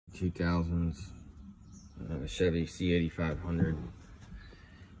2000s Chevy C8500,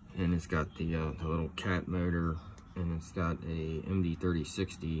 and it's got the little cat motor, and it's got a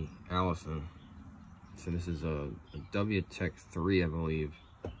MD3060 Allison. So this is a WTEC 3, I believe,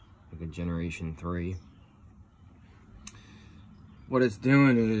 like a generation 3. What it's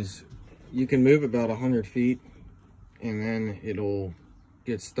doing is you can move about 100 feet and then it'll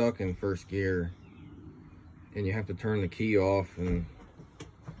get stuck in first gear, and you have to turn the key off and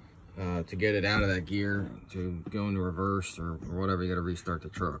to get it out of that gear to go into reverse or whatever. You got to restart the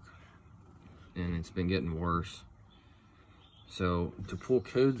truck, and it's been getting worse. So to pull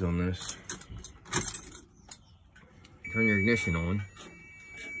codes on this, turn your ignition on,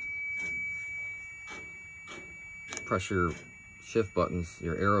 press your shift buttons,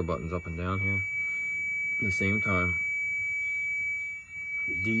 your arrow buttons up and down here at the same time.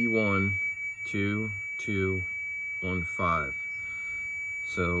 D12215.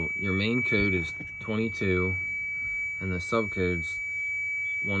 So your main code is 22 and the subcode's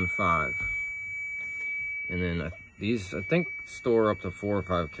 15. And then these, I think, store up to 4 or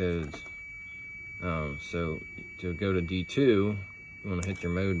 5 codes. So to go to D2, you want to hit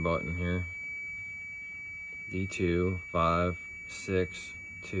your mode button here. D2 5 6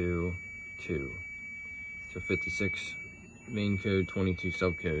 2 2. So 56 main code, 22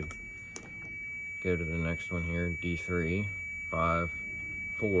 subcode. Go to the next one here, D3 5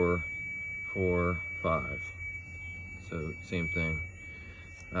 4 4 5. So same thing.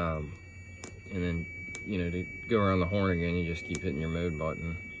 And then, you know, to go around the horn again, you just keep hitting your mode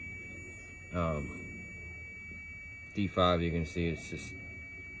button. D5, you can see it's just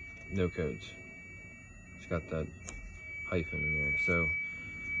no codes. It's got that hyphen in there. So,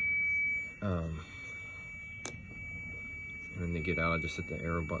 and then to get out, I just hit the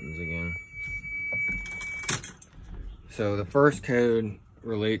arrow buttons again. So the first code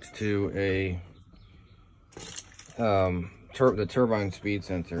relates to the turbine speed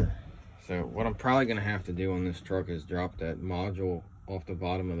sensor. So what I'm probably going to have to do on this truck is drop that module off the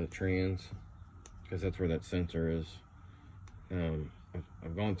bottom of the trans, because that's where that sensor is.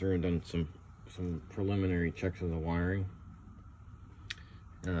 I've gone through and done some preliminary checks of the wiring.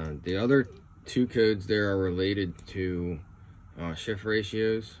 The other 2 codes there are related to shift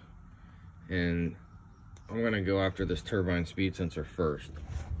ratios, and I'm going to go after this turbine speed sensor first.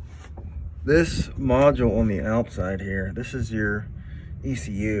 This module on the outside here, this is your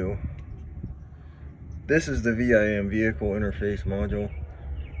ECU. This is the VIM, vehicle interface module.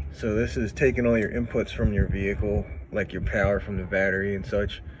 So this is taking all your inputs from your vehicle, like your power from the battery and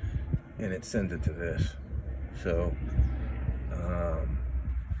such, and it sends it to this. So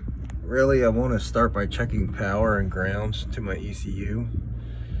really I want to start by checking power and grounds to my ECU.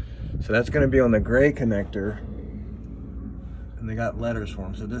 So that's going to be on the gray connector, and they got letters for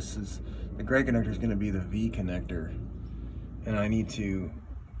them. So this is, the gray connector is going to be the V connector, and I need to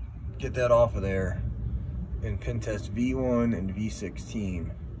get that off of there and pin test V1 and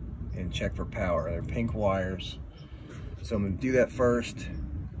V16 and check for power. They're pink wires. So I'm going to do that first,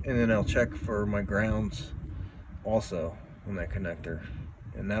 and then I'll check for my grounds also on that connector.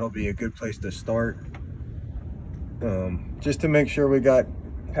 And that'll be a good place to start, just to make sure we got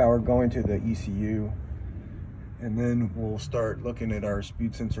power going to the ECU. And then we'll start looking at our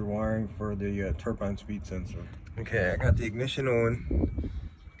speed sensor wiring for the turbine speed sensor. Okay, I got the ignition on.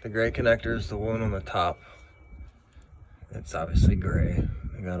 The gray connector is the one on the top. It's obviously gray.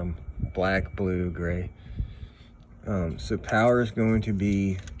 I got them black, blue, gray. So power is going to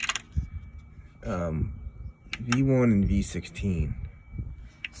be V1 and V16.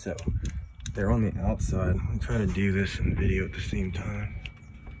 So they're on the outside. I'm trying to do this in video at the same time.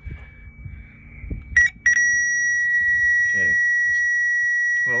 Okay, it's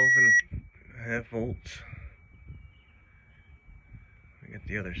 12.5 volts. We got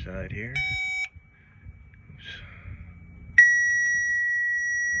the other side here. Oops.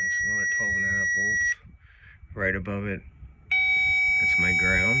 That's another 12.5 volts. Right above it, that's my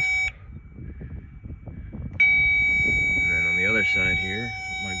ground. And then on the other side here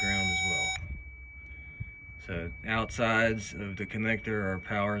is my ground as well. So outsides of the connector are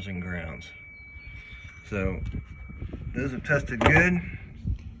powers and grounds. So those have tested good.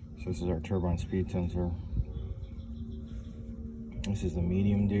 So this is our turbine speed sensor. This is the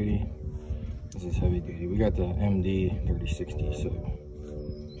medium duty. This is heavy duty. We got the MD3060. So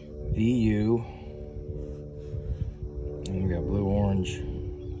VU, and we got blue orange,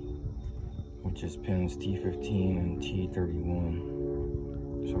 which is pins T15 and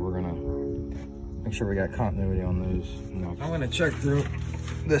T31. So we're gonna make sure we got continuity on those. I'm gonna check through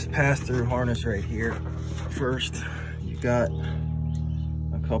this pass-through harness right here first. You got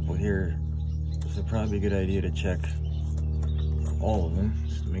a couple here, so it'd probably be a good idea to check all of them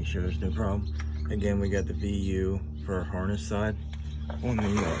just to make sure there's no problem. Again, we got the VU for our harness side on the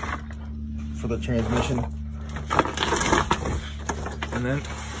for the transmission, and then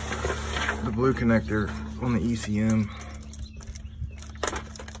the blue connector on the ECM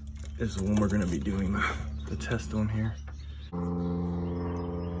is the one we're going to be doing the test on here.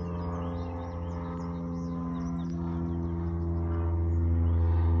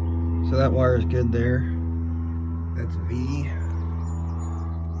 So that wire is good there. That's V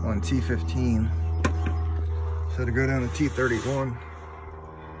on T15. So to go down to T31,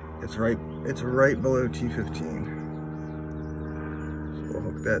 it's right below T15. So we'll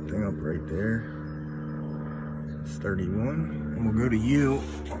hook that thing up right there. It's 31, and we'll go to U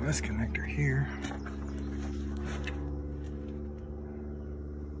on this connector here.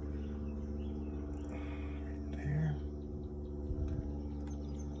 There.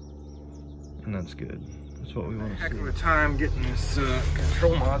 And that's good. That's what we want to see. Heck of a time getting this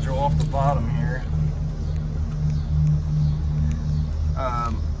control module off the bottom here.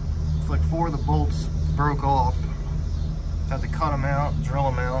 It's like 4 of the bolts broke off. Had to cut them out, drill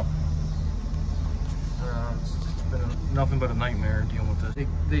them out. It's just been nothing but a nightmare dealing with this.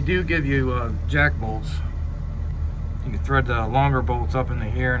 They do give you jack bolts. You can thread the longer bolts up into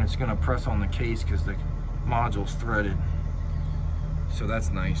here, and it's going to press on the case because the module's threaded. So that's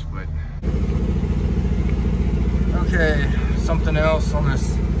nice, but okay, something else on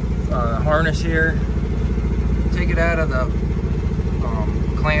this harness here. Take it out of the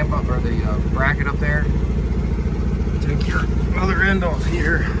clamp up, or the bracket up there. Take your other end off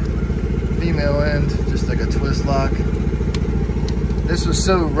here, female end, just like a twist lock. This was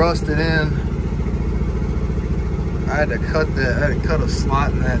so rusted in, I had to cut a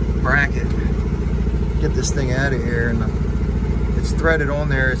slot in that bracket, get this thing out of here, and it's threaded on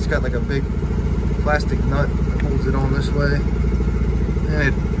there. It's got like a big plastic nut that holds it on this way,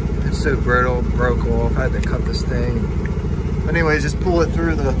 and it's so brittle, broke off. I had to cut this thing. But anyways, just pull it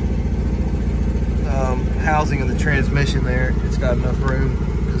through the housing of the transmission there. It's got enough room,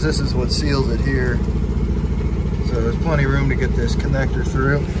 because this is what seals it here. So there's plenty of room to get this connector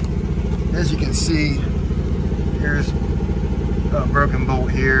through. As you can see, here's a broken bolt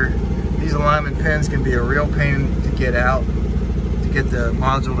here. These alignment pins can be a real pain to get out, to get the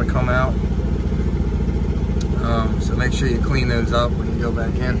module to come out. So make sure you clean those up when you go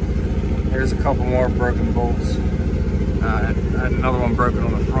back in. Here's a couple more broken bolts. I had another one broken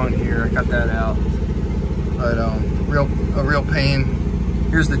on the front here. I got that out. But a real pain.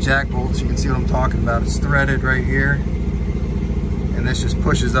 Here's the jack bolts. You can see what I'm talking about. It's threaded right here, and this just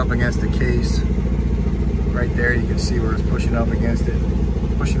pushes up against the case. Right there, you can see where it's pushing up against it,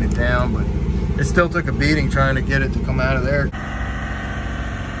 pushing it down. But it still took a beating trying to get it to come out of there.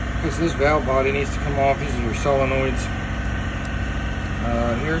 So this valve body needs to come off. These are your solenoids.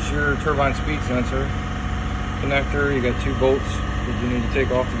 Here's your turbine speed sensor connector. You got 2 bolts that you need to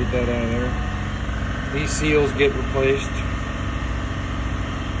take off to get that out of there. These seals get replaced.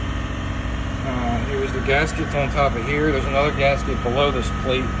 Here's the gaskets on top of here. There's another gasket below this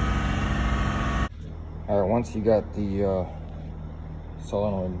plate. All right, once you got the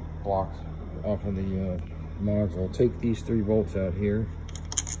solenoid blocked off of the module, take these 3 bolts out here.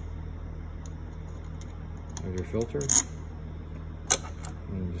 There's your filter.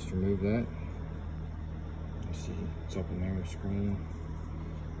 And just remove that. You see, it's up in there, screen.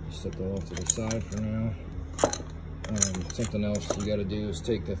 Just set that off to the side for now. Something else you got to do is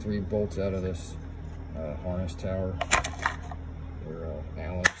take the 3 bolts out of this harness tower. They're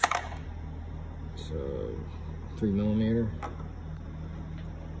Allison. So 3mm.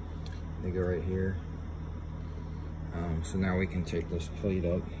 They go right here. So now we can take this plate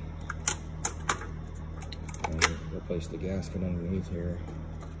up and replace the gasket underneath here.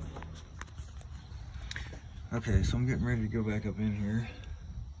 Okay, so I'm getting ready to go back up in here.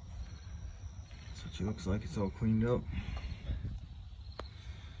 That's what it looks like. It's all cleaned up.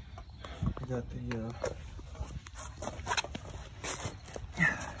 I got the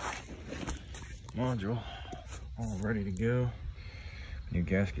module all ready to go. New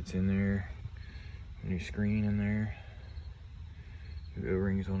gaskets in there, new screen in there, new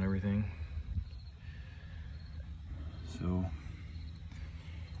O-rings on everything. So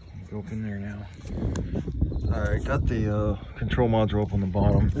go up in there now. All right, got the control module up on the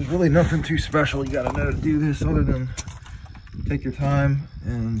bottom. There's really nothing too special you gotta know to do this, other than take your time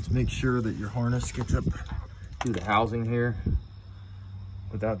and make sure that your harness gets up through the housing here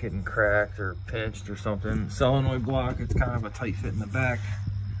without getting cracked or pinched or something. Solenoid block, it's kind of a tight fit in the back.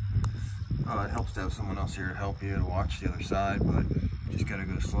 It helps to have someone else here to help you to watch the other side, but just gotta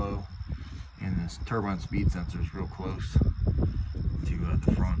go slow. And this turbine speed sensor is real close to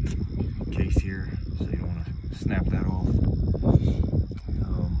the front case here, so you don't want to snap that off.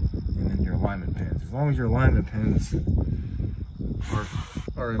 And then your alignment pins. As long as your alignment pins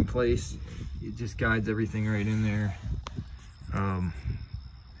are in place, it just guides everything right in there. And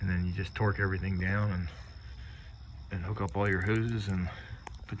then you just torque everything down and hook up all your hoses and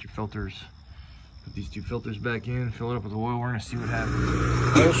put your filters. Put these 2 filters back in, fill it up with oil. We're gonna see what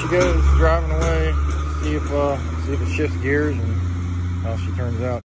happens. There she goes, driving away. See if it shifts gears and how she turns out.